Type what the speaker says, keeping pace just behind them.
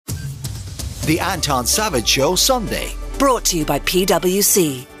The Anton Savage Show Sunday. Brought to you by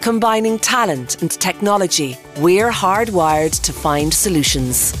PwC. Combining talent and technology, we're hardwired to find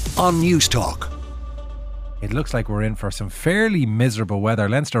solutions. On News Talk. It looks like we're in for some fairly miserable weather.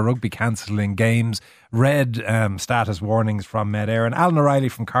 Leinster Rugby cancelling games, red status warnings from Medair, and Alan O'Reilly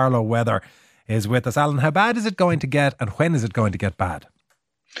from Carlow Weather is with us. Alan, how bad is it going to get, and when is it going to get bad?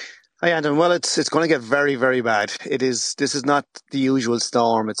 Hi, Anton. Well, it's going to get very, very bad. This is not the usual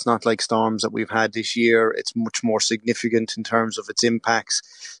storm. It's not like storms that we've had this year. It's much more significant in terms of its impacts.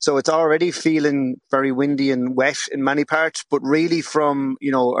 So it's already feeling very windy and wet in many parts, but really from,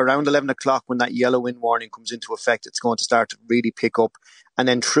 around 11 o'clock when that yellow wind warning comes into effect, it's going to start to really pick up. And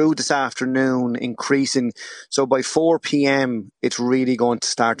then through this afternoon, increasing. So by 4 p.m, it's really going to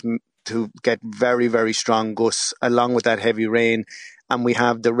start to get very, very strong gusts along with that heavy rain. And we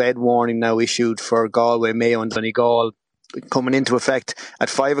have the red warning now issued for Galway, Mayo and Donegal coming into effect at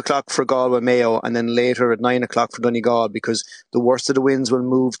 5 o'clock for Galway, Mayo, and then later at 9 o'clock for Donegal, because the worst of the winds will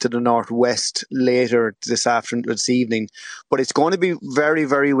move to the northwest later this evening. But it's going to be very,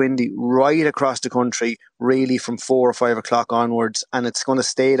 very windy right across the country, really from 4 or 5 o'clock onwards, and it's going to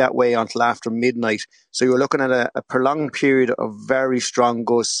stay that way until after midnight. So you're looking at a prolonged period of very strong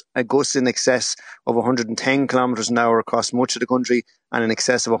gusts, gusts in excess of 110 kilometres an hour across much of the country, and in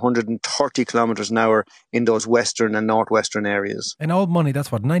excess of 130 kilometres an hour in those western and northwestern areas. In old money,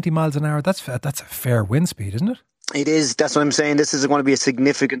 that's what, 90 miles an hour? That's a fair wind speed, isn't it? It is. That's what I'm saying. This is going to be a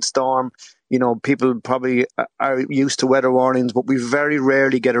significant storm. People probably are used to weather warnings, but we very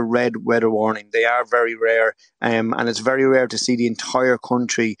rarely get a red weather warning. They are very rare, and it's very rare to see the entire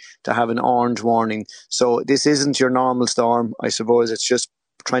country to have an orange warning. So this isn't your normal storm, I suppose. It's just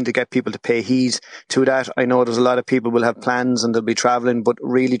trying to get people to pay heed to that. I know there's a lot of people will have plans and they'll be travelling, but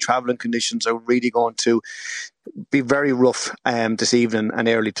really travelling conditions are really going to be very rough this evening and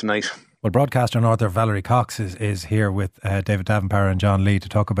early tonight. Well, broadcaster and author Valerie Cox is here with David Davin Power and John Lee to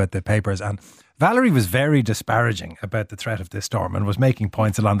talk about the papers. And Valerie was very disparaging about the threat of this storm and was making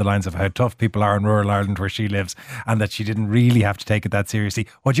points along the lines of how tough people are in rural Ireland where she lives and that she didn't really have to take it that seriously.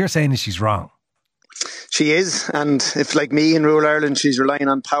 What you're saying is she's wrong. She is, and if like me in rural Ireland, she's relying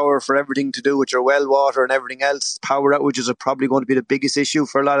on power for everything to do with your well water and everything else, power outages are probably going to be the biggest issue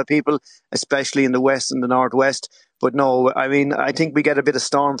for a lot of people, especially in the west and the northwest. But no, I think we get a bit of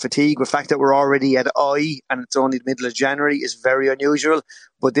storm fatigue. The fact that we're already at I and it's only the middle of January is very unusual,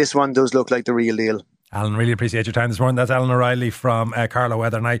 but this one does look like the real deal. Alan, really appreciate your time this morning. That's Alan O'Reilly from Carlow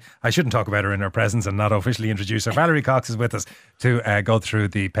Weather. And I shouldn't talk about her in her presence and not officially introduce her. Valerie Cox is with us to go through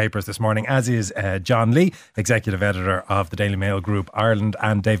the papers this morning, as is John Lee, Executive Editor of the Daily Mail Group Ireland,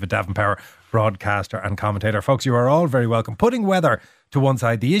 and David Davin Power, broadcaster and commentator. Folks, you are all very welcome. Putting weather to one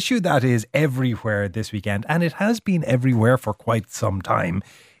side, the issue that is everywhere this weekend, and it has been everywhere for quite some time,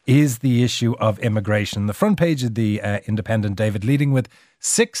 is the issue of immigration. The front page of the Independent, David, leading with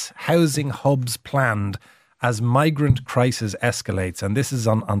 6 housing hubs planned as migrant crisis escalates. And this is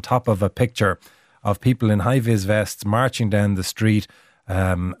on top of a picture of people in high-vis vests marching down the street,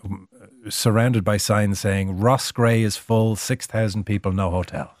 surrounded by signs saying Rossgrey is full, 6,000 people, no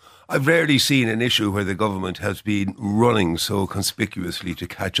hotel. I've rarely seen an issue where the government has been running so conspicuously to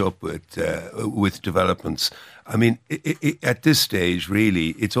catch up with developments. I mean, at this stage, really,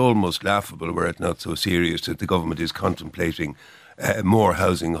 it's almost laughable, were it not so serious, that the government is contemplating more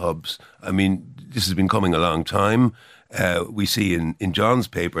housing hubs. I mean, this has been coming a long time. We see in John's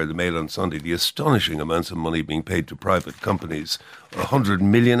paper, The Mail on Sunday, the astonishing amounts of money being paid to private companies. 100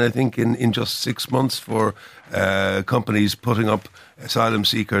 million, I think, in just 6 months for companies putting up asylum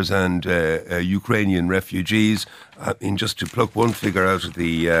seekers and Ukrainian refugees. Just to pluck one figure out of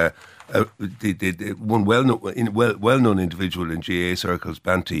the one well-known individual in GA circles,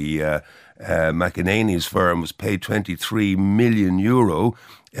 Banty McEnany's firm, was paid €23 million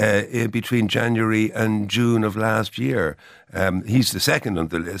between January and June of last year. He's the second on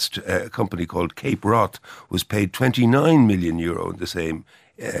the list. A company called Cape Roth was paid €29 million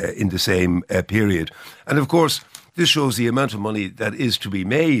in the same period. And of course, this shows the amount of money that is to be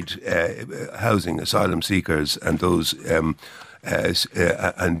made housing asylum seekers and those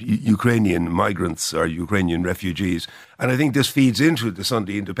and Ukrainian migrants or Ukrainian refugees. And I think this feeds into the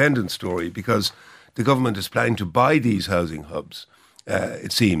Sunday Independent story, because the government is planning to buy these housing hubs.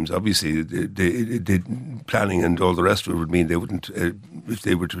 It seems, obviously, the planning and all the rest of it would mean they wouldn't, if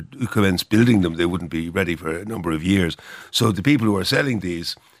they were to commence building them, they wouldn't be ready for a number of years. So the people who are selling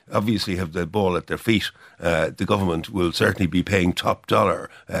these obviously have the ball at their feet. The government will certainly be paying top dollar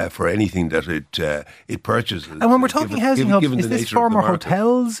for anything that it purchases. And when we're talking housing hubs, is this former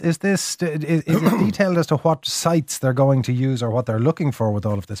hotels? Is it detailed as to what sites they're going to use or what they're looking for with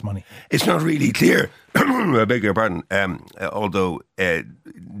all of this money? It's not really clear. I beg your pardon. Although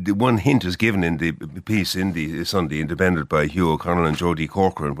the one hint is given in the piece in the Sunday Independent by Hugh O'Connell and Jodie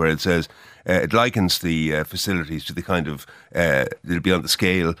Corcoran, where it says it likens the facilities to the kind of it'll be on the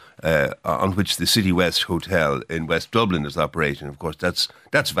scale on which the City West Hotel in West Dublin is operating. Of course,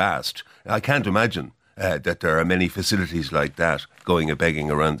 that's vast. I can't imagine that there are many facilities like that going a begging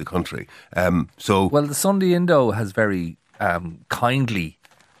around the country. Well, the Sunday Indo has very kindly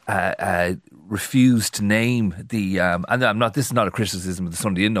refused to name the and this is not a criticism of the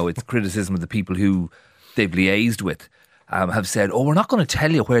Sunday Indo, it's a criticism of the people who they've liaised with, have said, we're not going to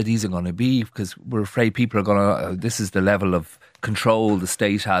tell you where these are going to be because we're afraid people are going to this is the level of control the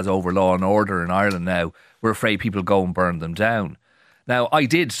state has over law and order in Ireland now. We're afraid people go and burn them down. Now, I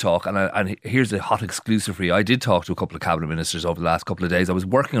did talk, and here's a hot exclusive for you, I did talk to a couple of cabinet ministers over the last couple of days. I was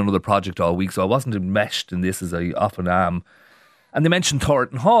working on another project all week, so I wasn't enmeshed in this as I often am. And they mentioned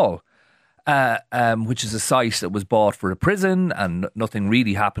Thornton Hall, which is a site that was bought for a prison and nothing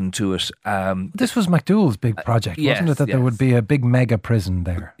really happened to it. This was McDougall's big project, wasn't it? That there would be a big mega prison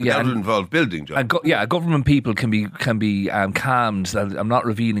there. Yeah, that would involve building, John. Government people can be calmed. I'm not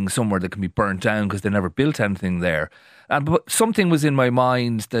revealing somewhere that can be burnt down because they never built anything there. But something was in my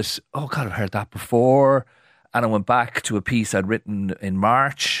mind that, I've heard that before. And I went back to a piece I'd written in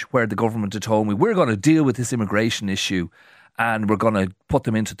March where the government had told me, we're going to deal with this immigration issue and we're going to put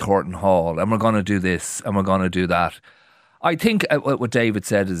them into Thornton Hall and we're going to do this and we're going to do that. I think what David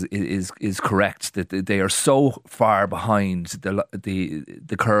said is correct, that they are so far behind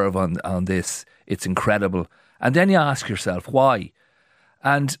the curve on this. It's incredible. And then you ask yourself, why?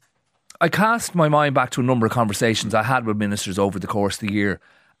 And I cast my mind back to a number of conversations I had with ministers over the course of the year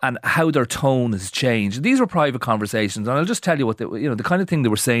and how their tone has changed. These were private conversations, and I'll just tell you what the kind of thing they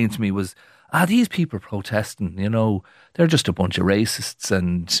were saying to me was, these people protesting, they're just a bunch of racists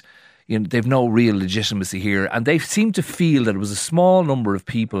and they've no real legitimacy here. And they seemed to feel that it was a small number of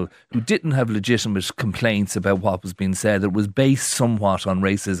people who didn't have legitimate complaints about what was being said. It was based somewhat on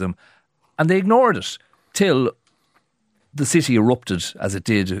racism, and they ignored it till the city erupted as it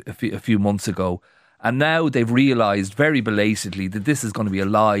did a few months ago. And now they've realised very belatedly that this is going to be a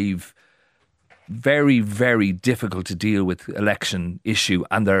live, very, very difficult to deal with election issue,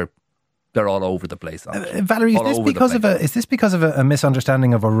 and they're all over the place. Valerie, is this because of a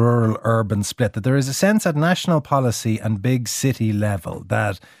misunderstanding of a rural-urban split, that there is a sense at national policy and big city level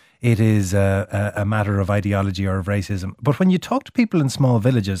that it is a matter of ideology or of racism? But when you talk to people in small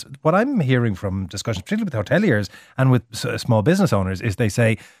villages, what I'm hearing from discussions, particularly with hoteliers and with small business owners, is they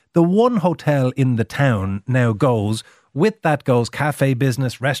say the one hotel in the town now goes, with that goes cafe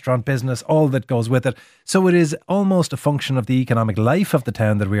business, restaurant business, all that goes with it. So it is almost a function of the economic life of the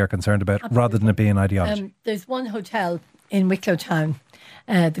town that we are concerned about, rather than it being ideology. There's one hotel in Wicklow Town,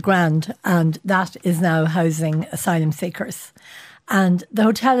 the Grand, and that is now housing asylum seekers. And the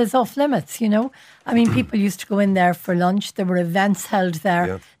hotel is off limits, people used to go in there for lunch. There were events held there.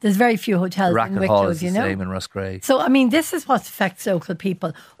 Yeah. There's very few hotels in Wicklow, Hall is the same in Roscrea. So, this is what affects local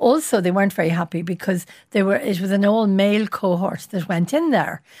people. Also, they weren't very happy because it was an all-male cohort that went in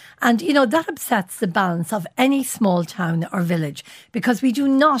there. And, that upsets the balance of any small town or village, because we do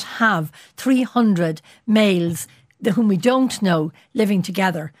not have 300 males whom we don't know living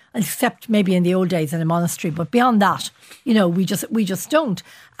together, except maybe in the old days in a monastery. But beyond that, we just don't.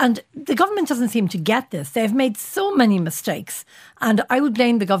 And the government doesn't seem to get this. They've made so many mistakes. And I would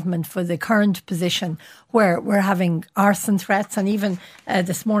blame the government for the current position where we're having arson threats. And even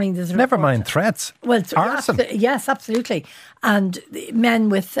this morning there's a Never mind threats. Well, arson. Yes, absolutely. And men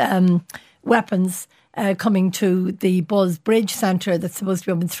with weapons coming to the Buzz Bridge Centre that's supposed to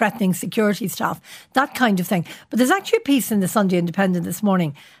be open, threatening security staff, that kind of thing. But there's actually a piece in the Sunday Independent this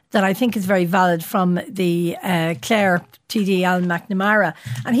morning that I think is very valid from the Clare TD Alan McNamara,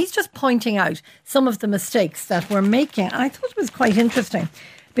 and he's just pointing out some of the mistakes that we're making. And I thought it was quite interesting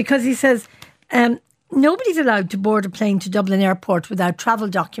because he says nobody's allowed to board a plane to Dublin Airport without travel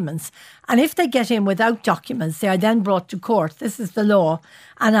documents. And if they get in without documents, they are then brought to court. This is the law.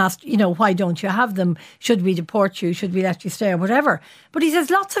 And asked, why don't you have them? Should we deport you? Should we let you stay or whatever? But he says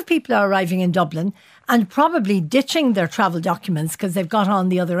lots of people are arriving in Dublin and probably ditching their travel documents because they've got on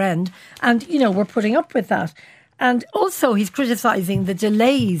the other end. And, we're putting up with that. And also he's criticising the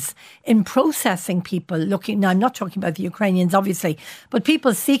delays in processing people now I'm not talking about the Ukrainians, obviously, but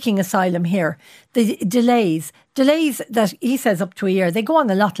people seeking asylum here. The delays, delays that he says up to a year, they go on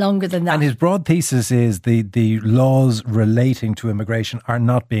a lot longer than that. And his broad thesis is the laws relating to immigration are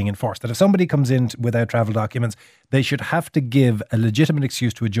not being enforced. That if somebody comes in without travel documents, they should have to give a legitimate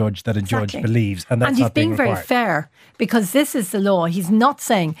excuse to a judge that a judge believes, and that's not being required. And he's being very fair, because this is the law. He's not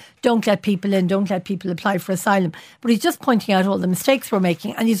saying don't let people in, don't let people apply for asylum, but he's just pointing out all the mistakes we're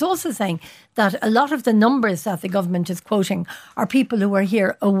making. And he's also saying that a lot of the numbers that the government is quoting are people who are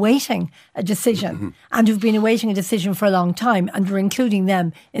here awaiting a decision and who've been awaiting a decision for a long time, and we're including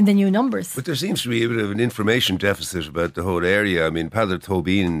them in the new numbers. But there seems to be a bit of an information deficit about the whole area. I mean, Peadar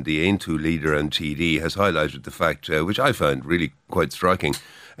Tóibín, the Aontú leader and TD, has highlighted the fact, which I found really quite striking,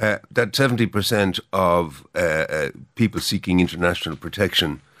 that 70% of people seeking international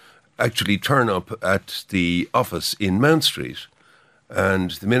protection actually turn up at the office in Mount Street.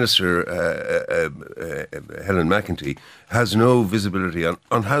 And the Minister, Helen McEntee, has no visibility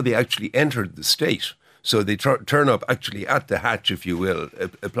on how they actually entered the state. So they turn up actually at the hatch, if you will,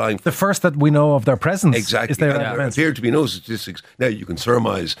 applying for... The first that we know of their presence. Exactly. Is there appear to be no statistics. Now, you can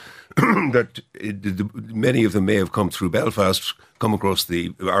surmise that many of them may have come through Belfast, come across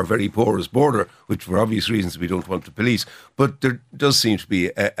our very porous border, which for obvious reasons we don't want to police. But there does seem to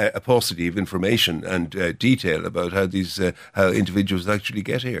be a paucity of information and detail about how individuals actually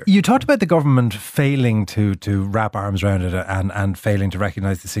get here. You talked about the government failing to wrap arms around it and failing to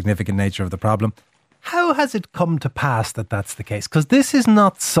recognise the significant nature of the problem. How has it come to pass that that's the case? Because this is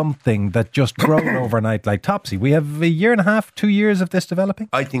not something that just grown overnight like Topsy. We have a year and a half, 2 years of this developing.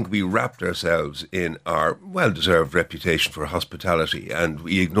 I think we wrapped ourselves in our well-deserved reputation for hospitality, and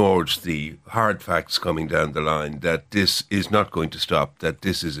we ignored the hard facts coming down the line that this is not going to stop, that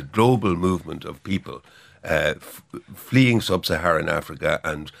this is a global movement of people fleeing sub-Saharan Africa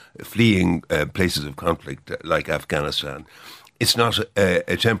and fleeing places of conflict like Afghanistan. It's not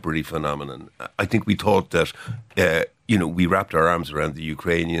a temporary phenomenon. I think we thought that, we wrapped our arms around the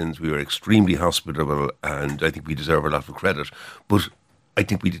Ukrainians. We were extremely hospitable, and I think we deserve a lot of credit. But I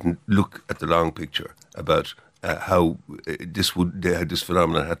think we didn't look at the long picture about how this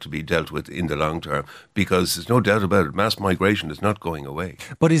phenomenon had to be dealt with in the long term, because there's no doubt about it, mass migration is not going away.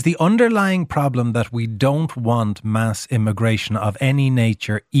 But is the underlying problem that we don't want mass immigration of any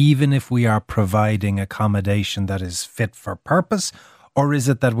nature, even if we are providing accommodation that is fit for purpose? Or is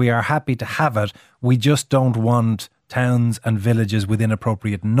it that we are happy to have it, we just don't want towns and villages with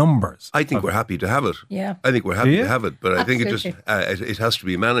inappropriate numbers? I think we're happy to have it. Yeah. I think we're happy to have it, but Absolutely. I think it has to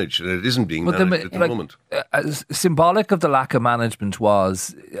be managed, and it isn't being managed at the moment. Symbolic of the lack of management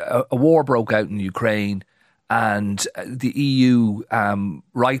was a war broke out in Ukraine, and the EU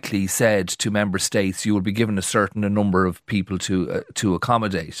rightly said to member states, you will be given a certain number of people to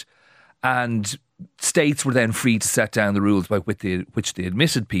accommodate. And states were then free to set down the rules by which they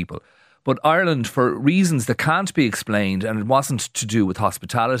admitted people. But Ireland, for reasons that can't be explained, and it wasn't to do with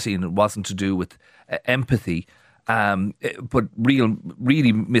hospitality and it wasn't to do with empathy, but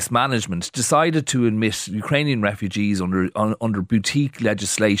really mismanagement, decided to admit Ukrainian refugees under boutique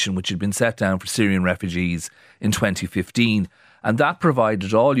legislation which had been set down for Syrian refugees in 2015. And that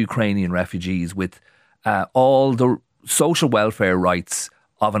provided all Ukrainian refugees with all the social welfare rights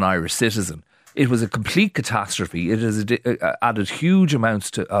of an Irish citizen. It was a complete catastrophe. It has added huge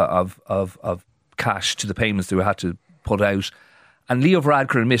amounts of cash to the payments they had to put out. And Leo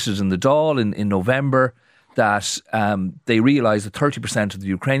Varadkar admitted in the Dáil in November that they realised that 30% of the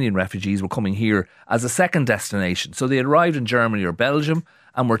Ukrainian refugees were coming here as a second destination. So they had arrived in Germany or Belgium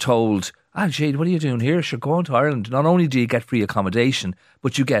and were told, Jade, what are you doing here? Sure, go on to Ireland. Not only do you get free accommodation,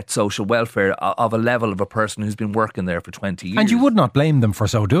 but you get social welfare of a level of a person who's been working there for 20 years. And you would not blame them for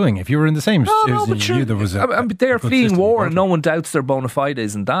so doing. If you were in the same shoes, you knew there was they're fleeing war and no one doubts their bona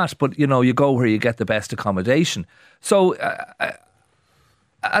fides and that. But, you go where you get the best accommodation. So,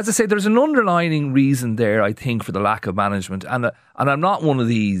 as I say, there's an underlying reason there, I think, for the lack of management. And I'm not one of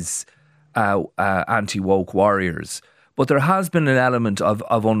these anti-woke warriors, but there has been an element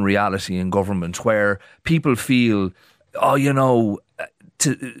of unreality in government where people feel,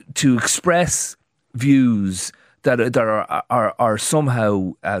 to express views that are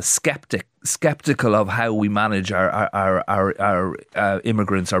somehow skeptical of how we manage our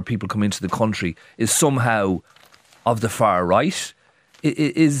immigrants, our people coming into the country, is somehow of the far right.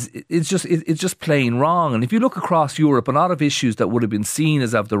 It's just plain wrong. And if you look across Europe, a lot of issues that would have been seen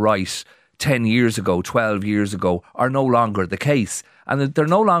as of the right 10 years ago, 12 years ago, are no longer the case. And that's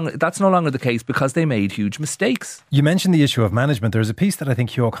no longer the case because they made huge mistakes. You mentioned the issue of management. There's a piece that I think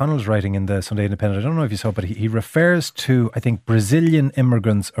Hugh O'Connell's writing in the Sunday Independent. I don't know if you saw it, but he refers to, I think, Brazilian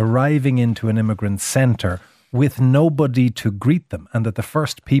immigrants arriving into an immigrant centre with nobody to greet them, and that the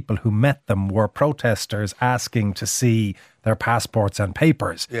first people who met them were protesters asking to see their passports and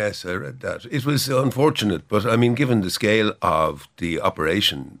papers. Yes, I read that. It was unfortunate, but I mean, given the scale of the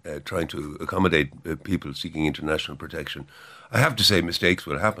operation, trying to accommodate people seeking international protection, I have to say mistakes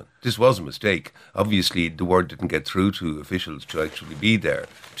will happen. This was a mistake. Obviously, the word didn't get through to officials to actually be there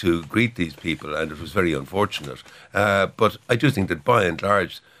to greet these people, and it was very unfortunate. But I do think that by and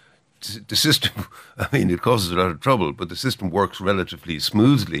large, the system, I mean, it causes a lot of trouble, but the system works relatively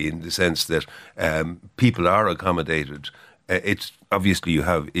smoothly in the sense that people are accommodated. It's obviously you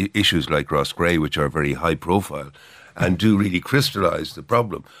have issues like Rossgrey, which are very high profile and do really crystallise the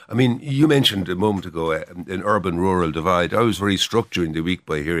problem. I mean, you mentioned a moment ago an urban-rural divide. I was very struck during the week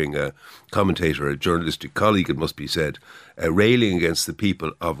by hearing a commentator, a journalistic colleague, it must be said, railing against the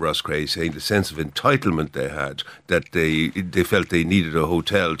people of Rossgrey, saying the sense of entitlement they had, that they felt they needed a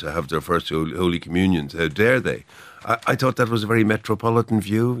hotel to have their first Holy Communions. How dare they? I thought that was a very metropolitan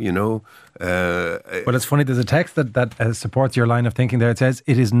view, you know. Well, it's funny, there's a text that supports your line of thinking there. It says,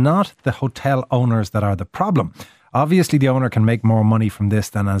 it is not the hotel owners that are the problem. Obviously, the owner can make more money from this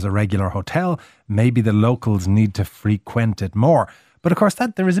than as a regular hotel. Maybe the locals need to frequent it more. But of course,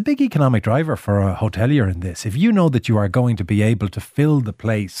 there is a big economic driver for a hotelier in this. If you know that you are going to be able to fill the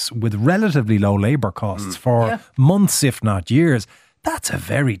place with relatively low labour costs for months, if not years, that's a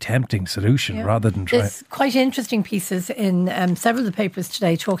very tempting solution rather than try. There's quite interesting pieces in several of the papers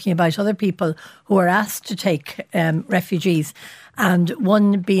today talking about other people who are asked to take refugees. And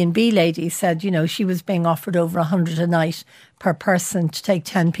one B&B lady said, you know, she was being offered over 100 a night per person to take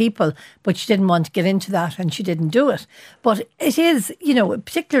 10 people, but she didn't want to get into that and she didn't do it. But it is, you know,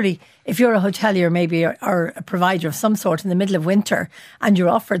 particularly if you're a hotelier maybe or a provider of some sort in the middle of winter and you're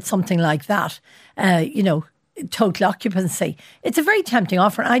offered something like that, you know, total occupancy. It's a very tempting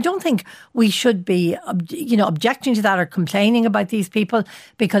offer. And I don't think we should be, you know, objecting to that or complaining about these people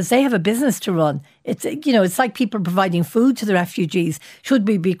because they have a business to run. It's, you know, it's like people providing food to the refugees. Should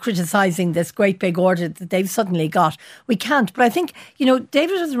we be criticising this great big order that they've suddenly got? We can't. But I think, you know,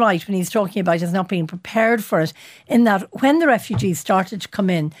 David was right when he's talking about us not being prepared for it, in that when the refugees started to come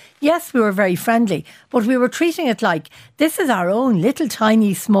in, yes, we were very friendly, but we were treating it like this is our own little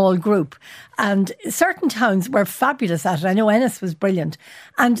tiny small group. And certain towns were fabulous at it. I know Ennis was brilliant.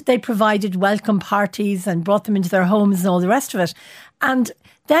 And they provided welcome parties and brought them into their homes and all the rest of it. And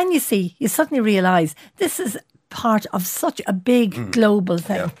then you suddenly realise this is part of such a big global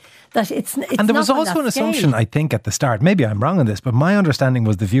thing. That it's and there was also an assumption, I think, at the start, maybe I'm wrong on this, but my understanding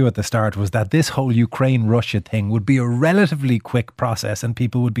was the view at the start was that this whole Ukraine-Russia thing would be a relatively quick process and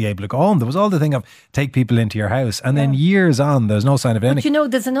people would be able to go home. There was all the thing of take people into your house and then years on, there's no sign of anything. But you know,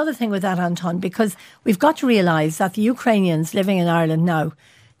 there's another thing with that, Anton, because we've got to realise that the Ukrainians living in Ireland now,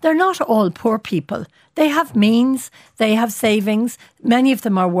 they're not all poor people. They have means, they have savings. Many of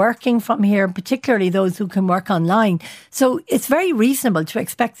them are working from here, particularly those who can work online. So it's very reasonable to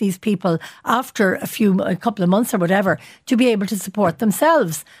expect these people, after a couple of months or whatever, to be able to support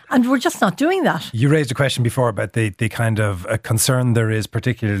themselves. And we're just not doing that. You raised a question before about the kind of concern there is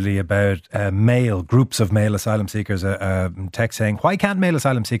particularly about groups of male asylum seekers. Text saying, why can't male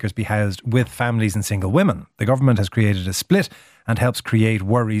asylum seekers be housed with families and single women? The government has created a split and helps create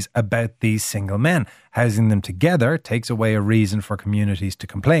worries about these single men. Housing them together takes away a reason for communities to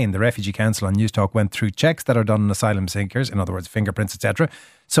complain. The Refugee Council on News Talk went through checks that are done on asylum seekers, in other words, fingerprints, etc.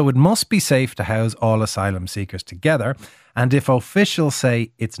 So it must be safe to house all asylum seekers together. And if officials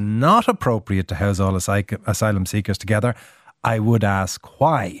say it's not appropriate to house all asylum seekers together, I would ask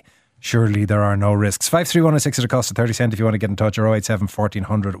why. Surely there are no risks. 53106 at a cost of 30 cents if you want to get in touch, or 087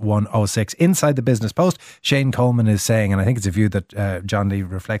 1400 106. Inside the Business Post, Shane Coleman is saying, and I think it's a view that John Lee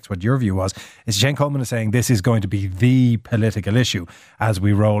reflects what your view was, is Shane Coleman is saying this is going to be the political issue as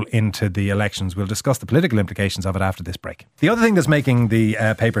we roll into the elections. We'll discuss the political implications of it after this break. The other thing that's making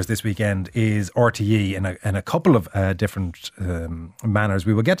the papers this weekend is RTE in a couple of different manners.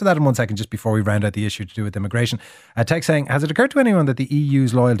 We will get to that in 1 second, just before we round out the issue to do with immigration. Text saying, has it occurred to anyone that the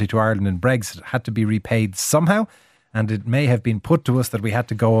EU's loyalty to Ireland and Brexit had to be repaid somehow, and it may have been put to us that we had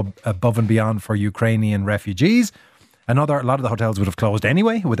to go above and beyond for Ukrainian refugees? A lot of the hotels would have closed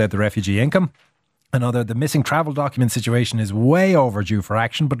anyway without the refugee income. The missing travel document situation is way overdue for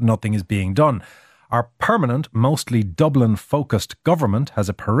action, but nothing is being done. Our permanent, mostly Dublin-focused government has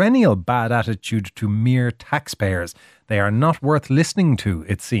a perennial bad attitude to mere taxpayers. They are not worth listening to,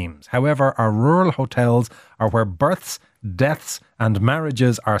 it seems. However, our rural hotels are where births, deaths and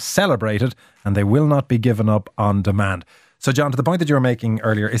marriages are celebrated, and they will not be given up on demand. So, John, to the point that you were making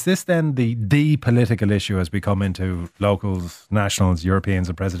earlier, is this then the political issue as we come into locals, nationals, Europeans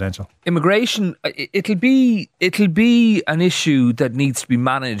and presidential? Immigration, it'll be an issue that needs to be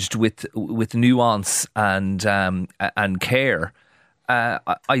managed with nuance and care.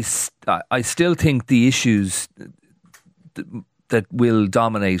 I still think the issues that will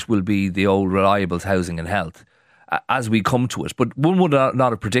dominate will be the old reliables, housing and health, as we come to it. But one would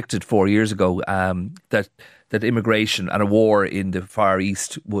not have predicted 4 years ago that immigration and a war in the Far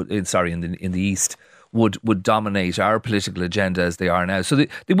East in the East would dominate our political agenda as they are now. So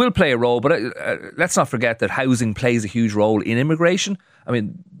they will play a role, but let's not forget that housing plays a huge role in immigration. I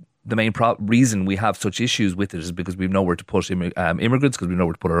mean, the main reason we have such issues with it is because we've nowhere to put immigrants, because we've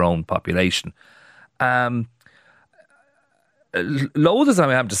nowhere to put our own population. Loath as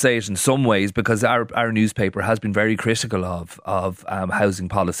I am to say it in some ways, because our newspaper has been very critical of housing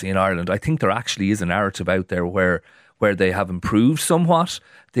policy in Ireland. I think there actually is a narrative out there where they have improved somewhat.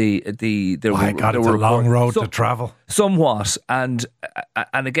 It's a long road to travel. Somewhat, and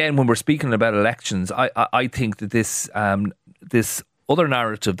again, when we're speaking about elections, I think that this other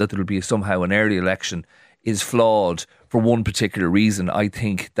narrative that there will be somehow an early election is flawed for one particular reason. I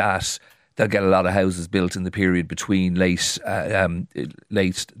think that they'll get a lot of houses built in the period between late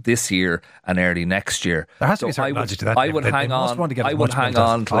this year and early next year. There has to be certain logic to that. I would hang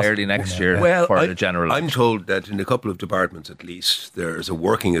on till early next year for the general election. I'm told that in a couple of departments at least, there's a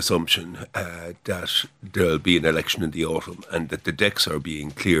working assumption that there'll be an election in the autumn and that the decks are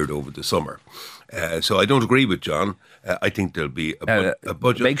being cleared over the summer. So I don't agree with John. I think there'll be a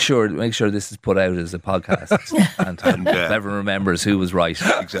budget. Make sure this is put out as a podcast, and never remembers who was right.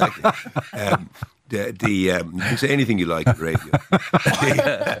 Exactly. You can say anything you like on radio.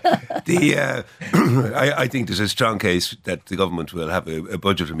 I think there's a strong case that the government will have a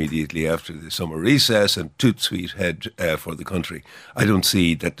budget immediately after the summer recess and toot sweet head for the country. I don't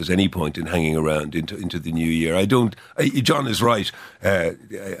see that there's any point in hanging around into the new year. John is right.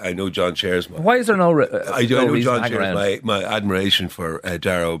 I know John shares my... Why is there no I know John shares my admiration for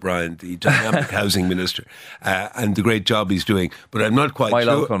Darragh O'Brien, the dynamic housing minister, and the great job he's doing. But I'm not quite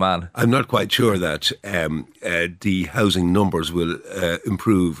sure... local man. I'm not quite sure that the housing numbers will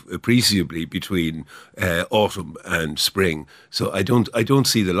improve appreciably between autumn and spring. So I don't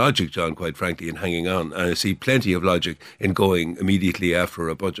see the logic, John, quite frankly, in hanging on. And I see plenty of logic in going immediately after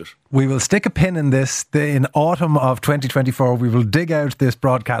a budget. We will stick a pin in this. In autumn of 2024, we will dig out this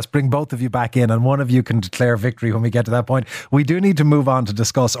broadcast, bring both of you back in, and one of you can declare victory when we get to that point. We do need to move on to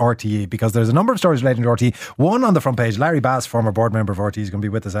discuss RTE, because there's a number of stories relating to RTE. One on the front page, Larry Bass, former board member of RTE, is going to be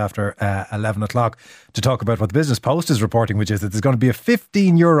with us after 11 o'clock to talk about what the Business Post is reporting, which is that there's going to be a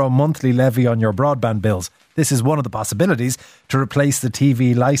 €15 monthly levy on your broadband bills. This is one of the possibilities to replace the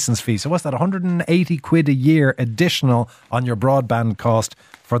TV licence fee. So what's that, 180 quid a year additional on your broadband cost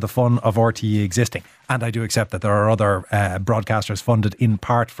for the fun of RTE existing. And I do accept that there are other broadcasters funded in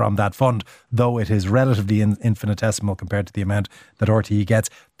part from that fund, though it is relatively infinitesimal compared to the amount that RTE gets.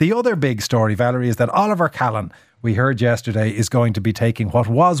 The other big story, Valerie, is that Oliver Callan, we heard yesterday, is going to be taking what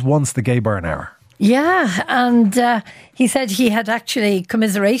was once the Gay Burn Hour. Yeah, and he said he had actually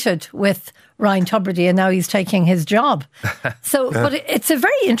commiserated with Ryan Tubridy and now he's taking his job. So, but it's a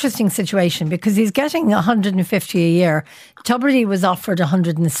very interesting situation because he's getting 150 a year. Tubridy was offered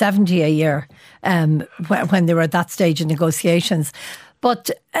 170 a year when they were at that stage in negotiations.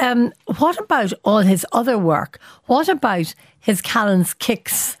 But what about all his other work? What about his Callan's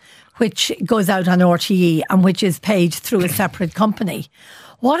Kicks, which goes out on RTE and which is paid through a separate company?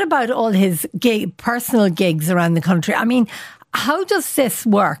 What about all his personal gigs around the country? I mean, how does this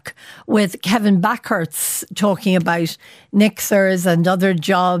work with Kevin Backhurst talking about Nixers and other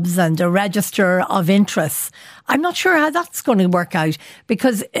jobs and a register of interests? I'm not sure how that's going to work out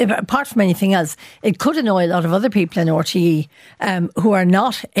because apart from anything else, it could annoy a lot of other people in RTE who are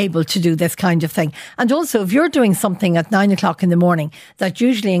not able to do this kind of thing. And also, if you're doing something at 9 o'clock in the morning that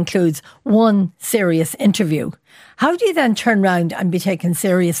usually includes one serious interview, how do you then turn around and be taken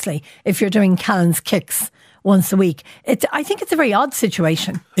seriously if you're doing Callan's Kicks once a week? I think it's a very odd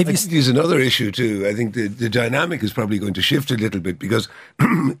situation. I think there's another issue too. I think the dynamic is probably going to shift a little bit because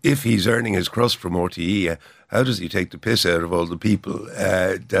if he's earning his crust from RTE, how does he take the piss out of all the people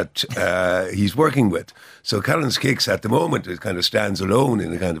that he's working with? So Callan's Kicks at the moment it kind of stands alone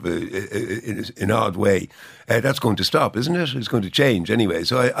in a kind of an odd way. That's going to stop, isn't it? It's going to change anyway.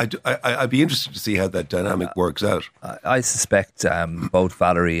 So I'd be interested to see how that dynamic works out. I suspect both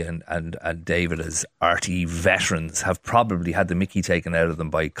Valerie and David, as RTE veterans, have probably had the mickey taken out of them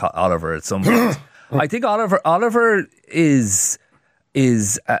by Oliver at some point. I think Oliver is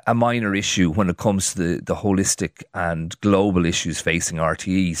is a minor issue when it comes to the holistic and global issues facing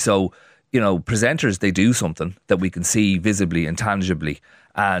RTE. So, presenters, they do something that we can see visibly and tangibly.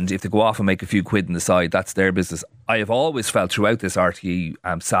 And if they go off and make a few quid on the side, that's their business. I have always felt throughout this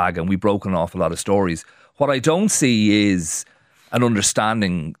RTE saga, and we've broken off a lot of stories, what I don't see is an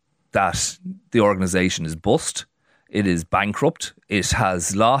understanding that the organisation is bust. It is bankrupt. It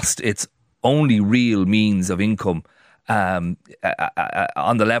has lost its only real means of income on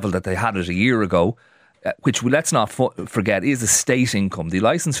the level that they had it a year ago, which, let's not forget, is a state income. The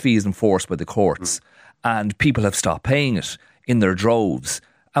licence fee is enforced by the courts, and people have stopped paying it in their droves.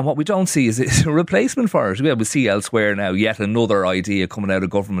 And what we don't see is a replacement for it. We see elsewhere now yet another idea coming out of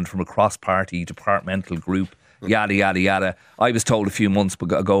government from a cross-party departmental group, yada, yada, yada. I was told a few months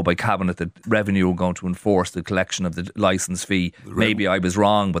ago by Cabinet that Revenue were going to enforce the collection of the licence fee. Maybe I was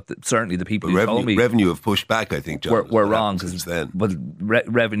wrong, but certainly the people who told me... Revenue have pushed back, I think, John. We're wrong. Since then. But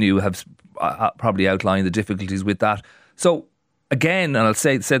Revenue have probably outlined the difficulties with that. So, again, and I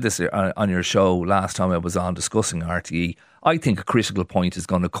said this on your show last time I was on discussing RTE, I think a critical point is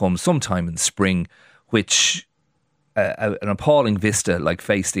going to come sometime in spring, which an appalling vista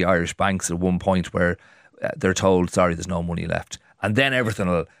faced the Irish banks at one point where they're told, sorry, there's no money left. And then everything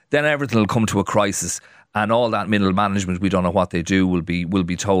will come to a crisis, and all that middle management, we don't know what they do, will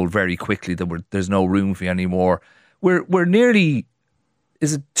be told very quickly that there's no room for you anymore. We're nearly,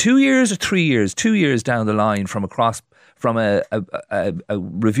 is it 2 years or 3 years? 2 years down the line from a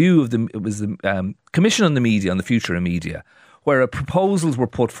review of the Commission on the Media, on the Future of Media, where proposals were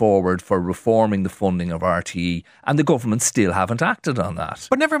put forward for reforming the funding of RTE, and the government still haven't acted on that.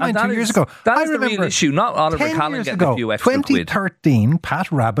 But never mind, 2 years ago. That is the real issue, not Oliver Callan getting a few extra 2013, Pat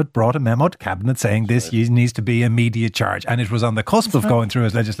Rabbitte brought a memo to Cabinet saying this needs to be a media charge, and it was on the cusp of going through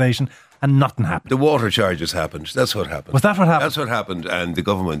as legislation, and nothing happened. The water charges happened. That's what happened. Was that what happened? That's what happened, and the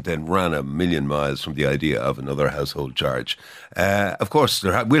government then ran a million miles from the idea of another household charge. Of course,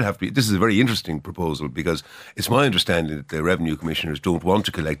 there will have to be. This is a very interesting proposal, because it's my understanding that the revenue commissioners don't want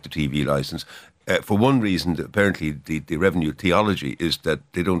to collect the TV licence. For one reason, apparently the revenue theology is that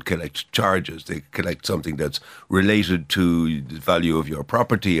they don't collect charges. They collect something that's related to the value of your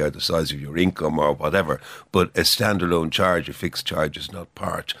property or the size of your income or whatever. But a standalone charge, a fixed charge, is not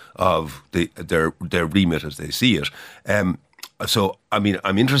part of their remit as they see it. So, I mean,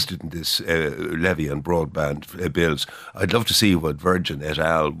 I'm interested in this levy on broadband bills. I'd love to see what Virgin et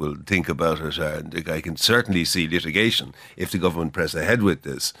al. Will think about it. And I can certainly see litigation if the government press ahead with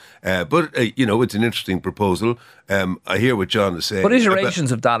this. But it's an interesting proposal. I hear what John is saying. But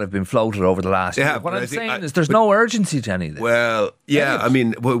iterations of that have been floated over the last year. What I'm saying is there's no urgency to any of this. Well, yeah, I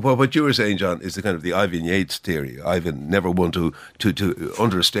mean, what you were saying, John, is the kind of the Ivan Yates theory. Ivan, never one to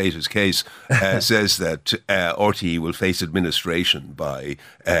understate his case, says that RTE will face administration by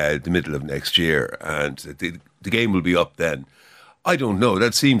the middle of next year, and the game will be up then. I don't know.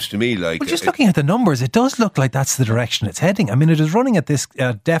 That seems to me like... Well, just looking at the numbers, it does look like that's the direction it's heading. I mean, it is running at this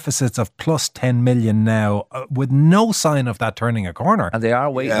deficits of plus 10 million now, with no sign of that turning a corner. And they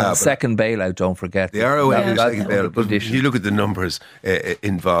are waiting on a second bailout, don't forget. They are waiting on a second bailout. But if you look at the numbers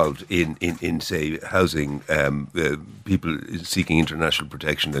involved in say, housing people seeking international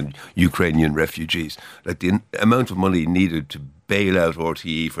protection and Ukrainian refugees, like the amount of money needed to bail out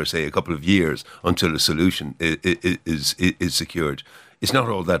RTE for, say, a couple of years until a solution is secured. It's not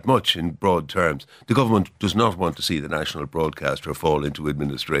all that much in broad terms. The government does not want to see the national broadcaster fall into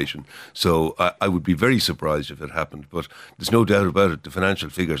administration. So I would be very surprised if it happened. But there's no doubt about it, the financial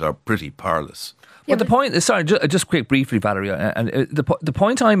figures are pretty parlous. Well, the point, sorry, just quick, briefly, Valerie, and the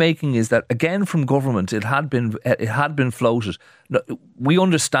point I'm making is that, again, from government, it had been floated. We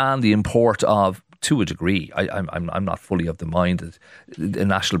understand the import of, to a degree. I'm not fully of the mind that a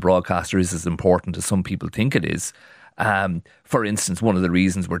national broadcaster is as important as some people think it is. For instance, one of the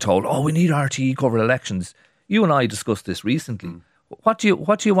reasons we're told, we need RTE cover elections. You and I discussed this recently. What do you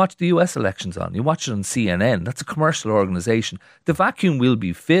watch the US elections on? You watch it on CNN. That's a commercial organisation. The vacuum will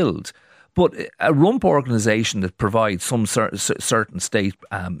be filled. But a rump organisation that provides some certain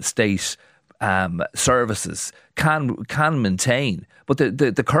state services can maintain, but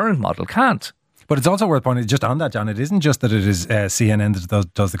the current model can't. But it's also worth pointing, just on that, John, it isn't just that it is CNN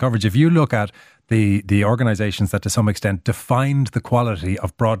that does the coverage. If you look at the organisations that to some extent defined the quality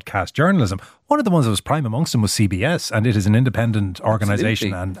of broadcast journalism, one of the ones that was prime amongst them was CBS, and it is an independent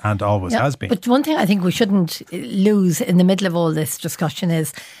organisation and always has been. But one thing I think we shouldn't lose in the middle of all this discussion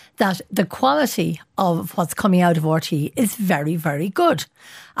is that the quality of what's coming out of RTE is very, very good.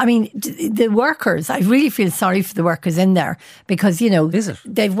 I mean, the workers, I really feel sorry for the workers in there because,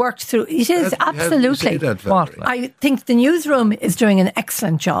 they've worked through. It is absolutely. I think the newsroom is doing an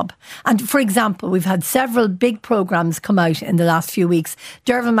excellent job. And for example, we've had several big programmes come out in the last few weeks.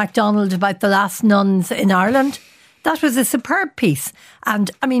 Davin MacDonald about the last nuns in Ireland. That was a superb piece.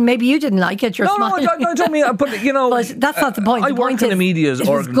 And, I mean, maybe you didn't like it. No, I don't mean... But, but that's not the point. I work in a media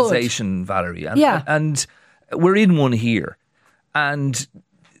organisation, Valerie. And we're in one here. And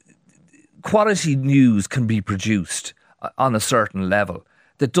quality news can be produced on a certain level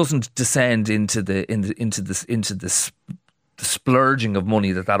that doesn't descend into the splurging of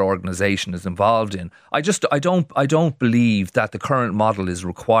money that organisation is involved in. I don't believe that the current model is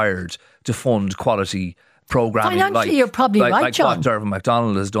required to fund quality programming. Financially, you're probably right, John. What Davin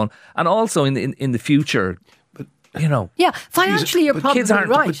MacDonald has done, and also in the future. Yeah, financially you're probably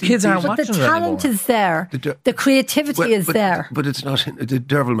right. Kids aren't but watching the talent is there. The creativity is there. But it's not the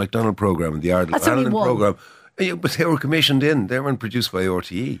Davin MacDonald programme and the Ireland programme. But they were commissioned in. They weren't produced by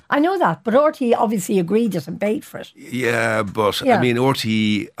RTE. I know that, but RTE obviously agreed it and paid for it. Yeah, but I mean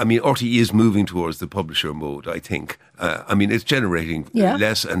RTE is moving towards the publisher mode, I think. It's generating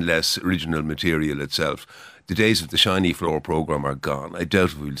less and less original material itself. The days of the shiny floor programme are gone. I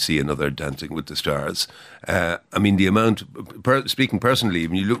doubt we'll see another Dancing with the Stars. The amount, speaking personally,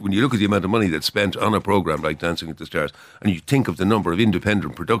 when you look at the amount of money that's spent on a programme like Dancing with the Stars, and you think of the number of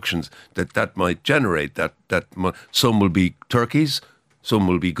independent productions that might generate, some will be turkeys, some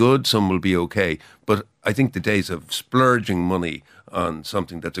will be good, some will be okay. But I think the days of splurging money on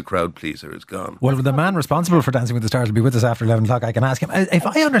something that's a crowd pleaser is gone. Well, the man responsible for Dancing with the Stars will be with us after 11 o'clock. I can ask him.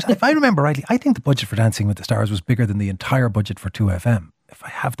 If I remember rightly, I think the budget for Dancing with the Stars was bigger than the entire budget for 2FM. If I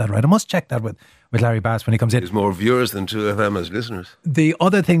have that right, I must check that with Larry Bass when he comes in. There's more viewers than 2FM as listeners. The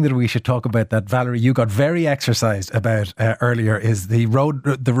other thing that we should talk about that, Valerie, you got very exercised about earlier is the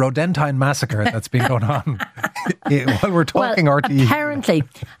Rodentine massacre that's been going on while we're talking RTE. Apparently,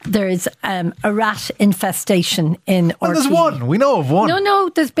 there's a rat infestation in RTE. Well, there's one. We know of one. No,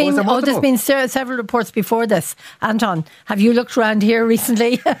 there's been several reports before this. Anton, have you looked around here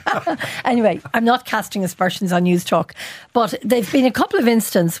recently? Anyway, I'm not casting aspersions on News Talk, but there've been a couple of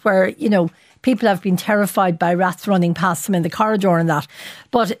instances where, people have been terrified by rats running past them in the corridor and that.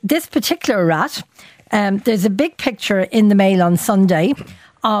 But this particular rat, there's a big picture in the Mail on Sunday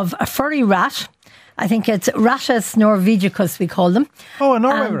of a furry rat. I think it's Rattus norvegicus, we call them. Oh, a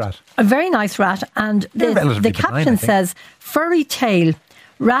Norway rat. A very nice rat. And the caption says, furry tail,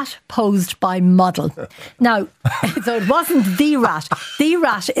 rat posed by model. Now, so it wasn't the rat. The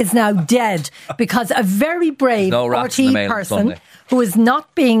rat is now dead because a very brave RTE person who is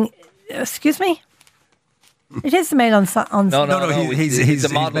not being... Excuse me? It is the Mail on No, he's a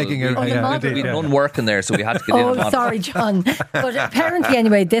model. Making We've none working there, so we had to get in a model. Oh, sorry, John. But apparently,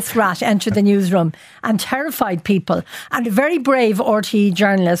 anyway, this rat entered the newsroom and terrified people. And a very brave RTE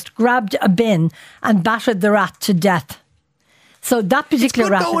journalist grabbed a bin and battered the rat to death. So that particular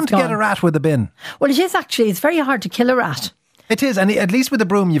rat is gone. To get a rat with a bin. Well, it is actually. It's very hard to kill a rat. It is, and at least with a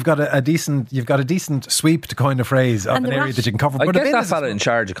broom, you've got a decent sweep, to coin a phrase, of an area that you can cover. I guess that fella in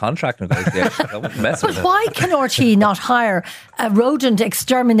charge of contract negotiations. I wouldn't mess with it. But why can RTE not hire a rodent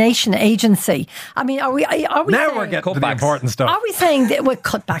extermination agency? I mean, are we now saying, we're getting to the important stuff. Are we saying that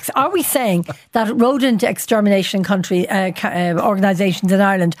cutbacks? Are we saying that rodent extermination organisations in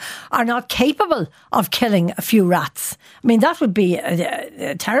Ireland are not capable of killing a few rats? I mean, that would be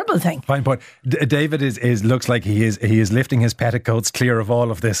a terrible thing. Fine point. David looks like he is lifting his petticoats clear of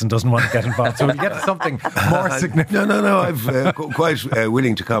all of this and doesn't want to get involved. So we'll get to something more significant. No. I'm quite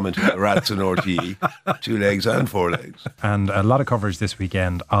willing to comment on rats and RTE, 2 legs and 4 legs. And a lot of coverage this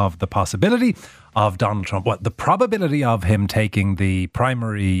weekend of the possibility of Donald Trump, the probability of him taking the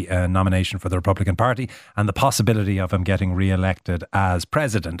primary nomination for the Republican Party and the possibility of him getting re-elected as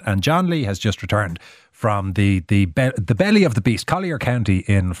president. And John Lee has just returned from the belly of the beast, Collier County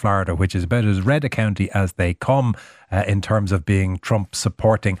in Florida, which is about as red a county as they come in terms of being Trump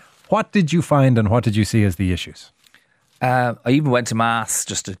supporting. What did you find and what did you see as the issues? I even went to Mass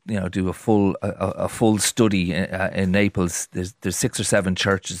just to do a full study in Naples. There's 6 or 7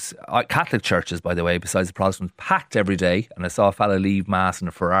 churches, Catholic churches, by the way, besides the Protestants, packed every day. And I saw a fella leave Mass in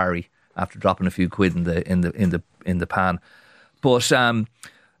a Ferrari after dropping a few quid in the pan. But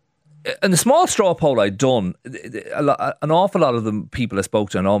in the small straw poll I'd done, an awful lot of the people I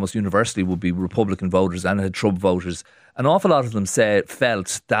spoke to, and almost universally, would be Republican voters and had Trump voters. An awful lot of them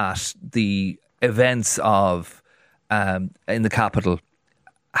felt that the events of in the capital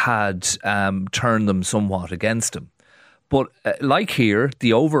had turned them somewhat against him. But like here,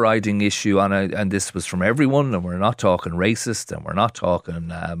 the overriding issue, and this was from everyone, and we're not talking racist and we're not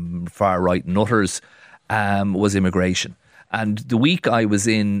talking far-right nutters, was immigration. And the week I was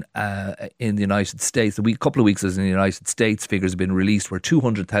in the United States, couple of weeks I was in the United States, figures have been released where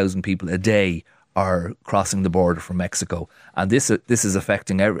 200,000 people a day are crossing the border from Mexico. And this is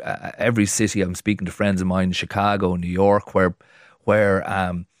affecting every city. I'm speaking to friends of mine in Chicago, New York, where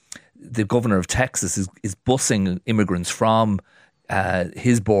the governor of Texas is busing immigrants from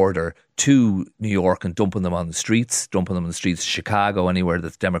his border to New York and dumping them on the streets of Chicago, anywhere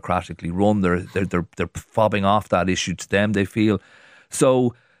that's democratically run. They're fobbing off that issue to them, they feel.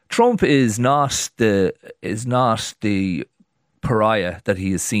 So Trump is not the pariah that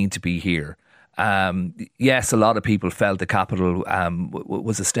he is seen to be here. Yes, a lot of people felt the Capitol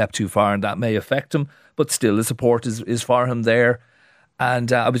was a step too far and that may affect him, but still the support is for him there.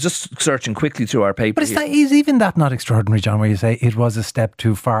 And I was just searching quickly through our paper. But is even that not extraordinary, John, where you say it was a step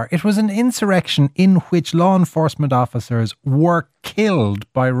too far? It was an insurrection in which law enforcement officers were killed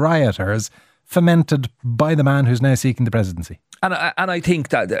by rioters, fomented by the man who's now seeking the presidency. And I think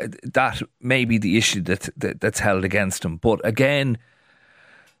that may be the issue that's held against him. But again,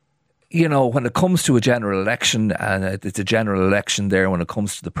 you know, when it comes to a general election, and it's a general election there when it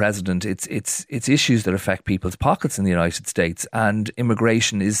comes to the president, it's issues that affect people's pockets in the United States, and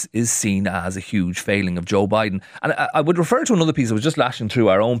immigration is seen as a huge failing of Joe Biden. And I would refer to another piece. I was just lashing through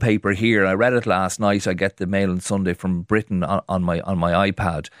our own paper here. I read it last night. I get the Mail on Sunday from Britain on my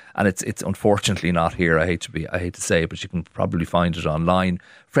iPad, and it's unfortunately not here. I hate to say it, but you can probably find it online.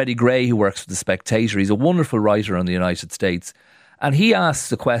 Freddie Gray, who works for The Spectator, he's a wonderful writer on the United States. And he asks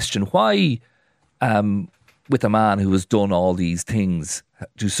the question, why, with a man who has done all these things,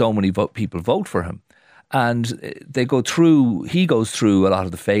 do so many people vote for him? And he goes through a lot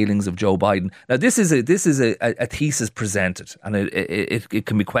of the failings of Joe Biden. Now, this is a thesis presented, and it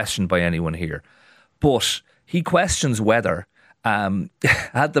can be questioned by anyone here. But he questions whether,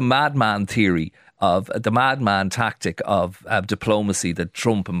 had the madman theory of the madman tactic of diplomacy that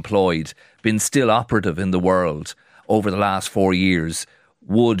Trump employed been still operative in the world over the last 4 years,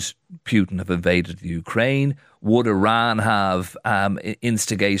 would Putin have invaded the Ukraine? Would Iran have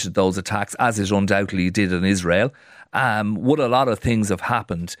instigated those attacks, as it undoubtedly did in Israel? Would a lot of things have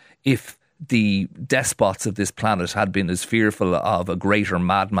happened if the despots of this planet had been as fearful of a greater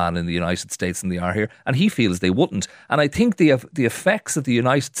madman in the United States than they are here? And he feels they wouldn't. And I think the effects of the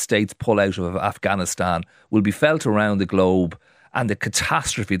United States pullout of Afghanistan will be felt around the globe, and the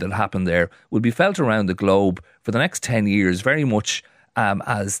catastrophe that happened there will be felt around the globe for the next 10 years, very much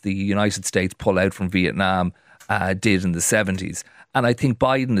as the United States pullout from Vietnam did in the 70s. And I think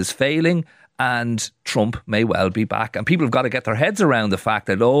Biden is failing, and Trump may well be back. And people have got to get their heads around the fact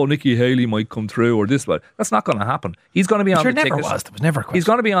that, Nikki Haley might come through or this, but that's not going to happen. He's going to be on the ticket. There was never a question. He's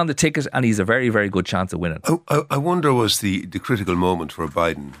going to be on the ticket, and he's a very, very good chance of winning. I wonder, was the critical moment for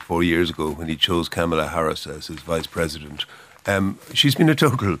Biden 4 years ago when he chose Kamala Harris as his vice president? She's been a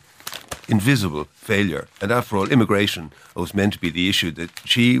total invisible failure. And after all, immigration was meant to be the issue that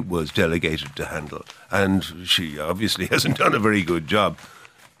she was delegated to handle. And she obviously hasn't done a very good job.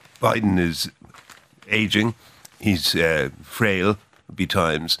 Biden is ageing. He's frail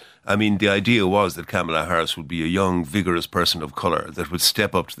betimes. I mean, the idea was that Kamala Harris would be a young, vigorous person of colour that would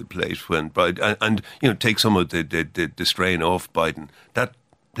step up to the plate when Biden, and take some of the strain off Biden. That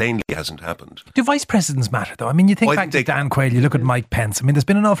plainly hasn't happened. Do vice presidents matter, though? I mean, you think back to Dan Quayle, you look at Mike Pence. I mean, there's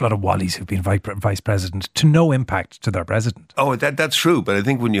been an awful lot of Wallies who've been vice president to no impact to their president. Oh, that's true. But I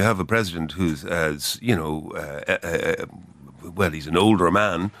think when you have a president who's, he's an older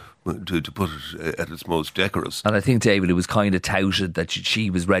man, to put it at its most decorous. And I think, David, it was kind of touted that she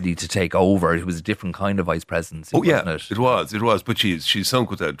was ready to take over. It was a different kind of vice presidency, wasn't it? It was. But she's sunk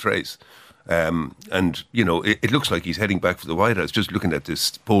without trace. It looks like he's heading back for the White House. Just looking at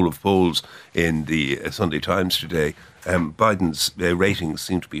this poll of polls in the Sunday Times today, Biden's ratings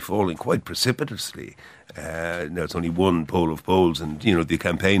seem to be falling quite precipitously. Now, it's only one poll of polls, and, the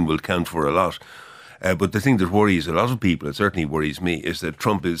campaign will count for a lot. But the thing that worries a lot of people, it certainly worries me, is that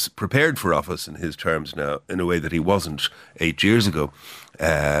Trump is prepared for office in his terms now in a way that he wasn't 8 years ago.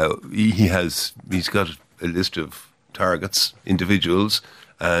 He's got a list of targets, individuals,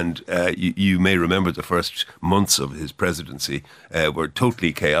 and you may remember the first months of his presidency were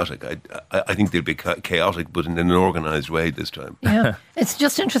totally chaotic. I think they'll be chaotic, but in an organised way this time. Yeah, it's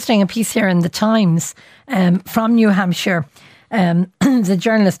just interesting, a piece here in the Times from New Hampshire. The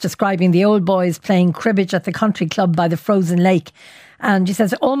journalist describing the old boys playing cribbage at the country club by the frozen lake. And he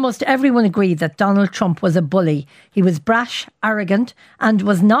says, almost everyone agreed that Donald Trump was a bully. He was brash, arrogant, and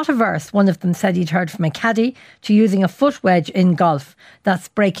was not averse. One of them said he'd heard from a caddie to using a foot wedge in golf. That's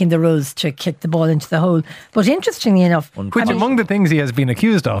breaking the rules to kick the ball into the hole. But interestingly enough... Which among the things he has been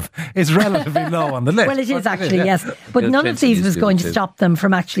accused of is relatively low on the list. Well, it is actually, yes. But none of these was going to stop them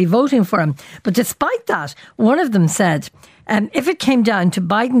from actually voting for him. But despite that, one of them said... if it came down to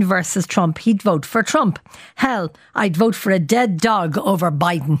Biden versus Trump, he'd vote for Trump. Hell, I'd vote for a dead dog over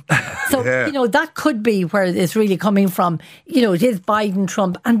Biden. So, that could be where it's really coming from. It is Biden,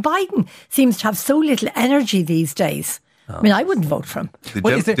 Trump. And Biden seems to have so little energy these days. I mean, I wouldn't vote for him.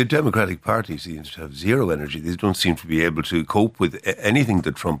 The Democratic Party seems to have zero energy. They don't seem to be able to cope with anything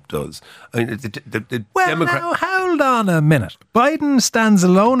that Trump does. I mean, now, hold on a minute. Biden stands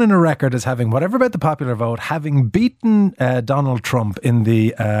alone in a record as having, whatever about the popular vote, having beaten Donald Trump in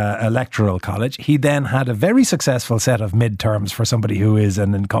the Electoral College. He then had a very successful set of midterms for somebody who is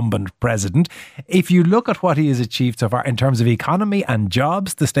an incumbent president. If you look at what he has achieved so far in terms of economy and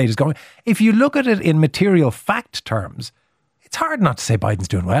jobs, the state is going. If you look at it in material fact terms, it's hard not to say Biden's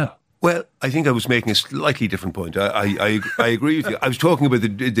doing well. Well, I think I was making a slightly different point. I agree with you. I was talking about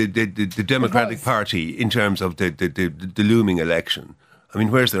the Democratic Party in terms of the looming election. I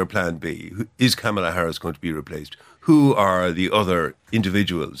mean, where's their plan B? Is Kamala Harris going to be replaced? Who are the other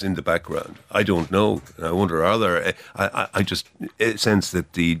individuals in the background? I don't know. I wonder, are there... I just sense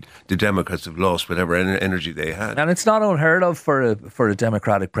that the Democrats have lost whatever energy they had. And it's not unheard of for a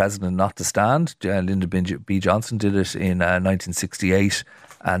Democratic president not to stand. Lyndon B. Johnson did it in 1968.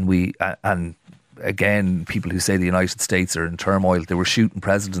 And again, people who say the United States are in turmoil, they were shooting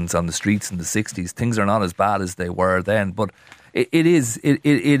presidents on the streets in the 60s. Things are not as bad as they were then. But it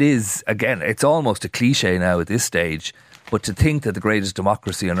is, again, it's almost a cliche now at this stage. But to think that the greatest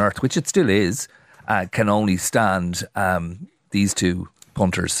democracy on earth, which it still is, can only stand these two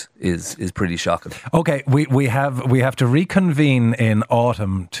punters is pretty shocking. Okay, we have to reconvene in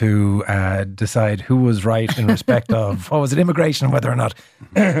autumn to decide who was right in respect of immigration, and whether or not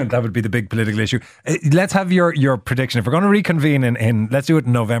that would be the big political issue. Let's have your prediction. If we're going to reconvene in let's do it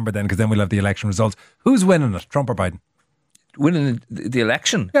in November then, because then we'll have the election results. Who's winning it, Trump or Biden? Winning the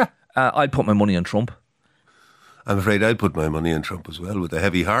election? Yeah. I'd put my money on Trump. I'm afraid I'd put my money on Trump as well, with a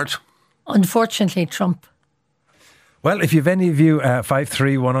heavy heart. Unfortunately, Trump. Well, if you've any of you,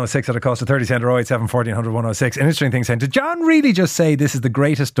 53106 at a cost of 30 cent or 087 1400 106. An interesting thing saying, did John really just say this is the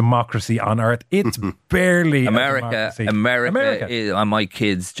greatest democracy on earth? It's barely America. And my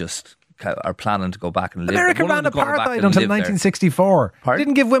kids just are planning to go back and live. America ran apartheid until 1964.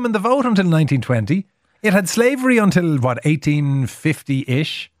 Didn't give women the vote until 1920. It had slavery until,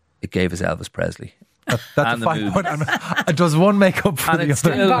 1850-ish? It gave us Elvis Presley. That's a fine point. Does one make up for the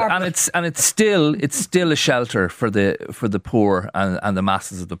other? It's still a shelter for the poor and the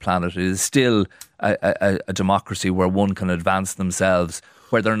masses of the planet. It is still a democracy where one can advance themselves,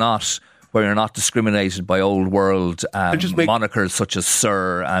 where you're not discriminated by old world monikers such as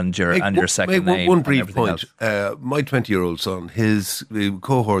Sir and your second name. One brief point. My 20-year-old son, his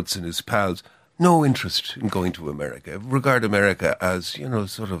cohorts and his pals, no interest in going to America. Regard America as,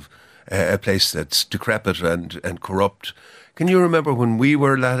 sort of a place that's decrepit and corrupt. Can you remember when we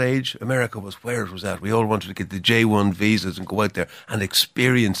were that age? America was where it was at. We all wanted to get the J1 visas and go out there and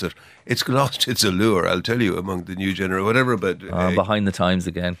experience it. It's lost its allure, I'll tell you, among the new generation, whatever. But behind the times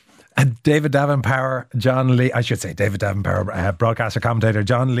again. David Davin Power, John Lee, David Davin Power, broadcaster, commentator,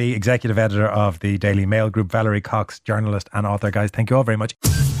 John Lee, executive editor of the Daily Mail Group, Valerie Cox, journalist and author. Guys, thank you all very much.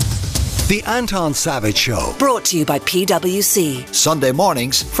 The Anton Savage Show. Brought to you by PwC. Sunday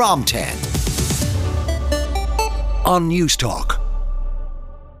mornings from 10. On News Talk.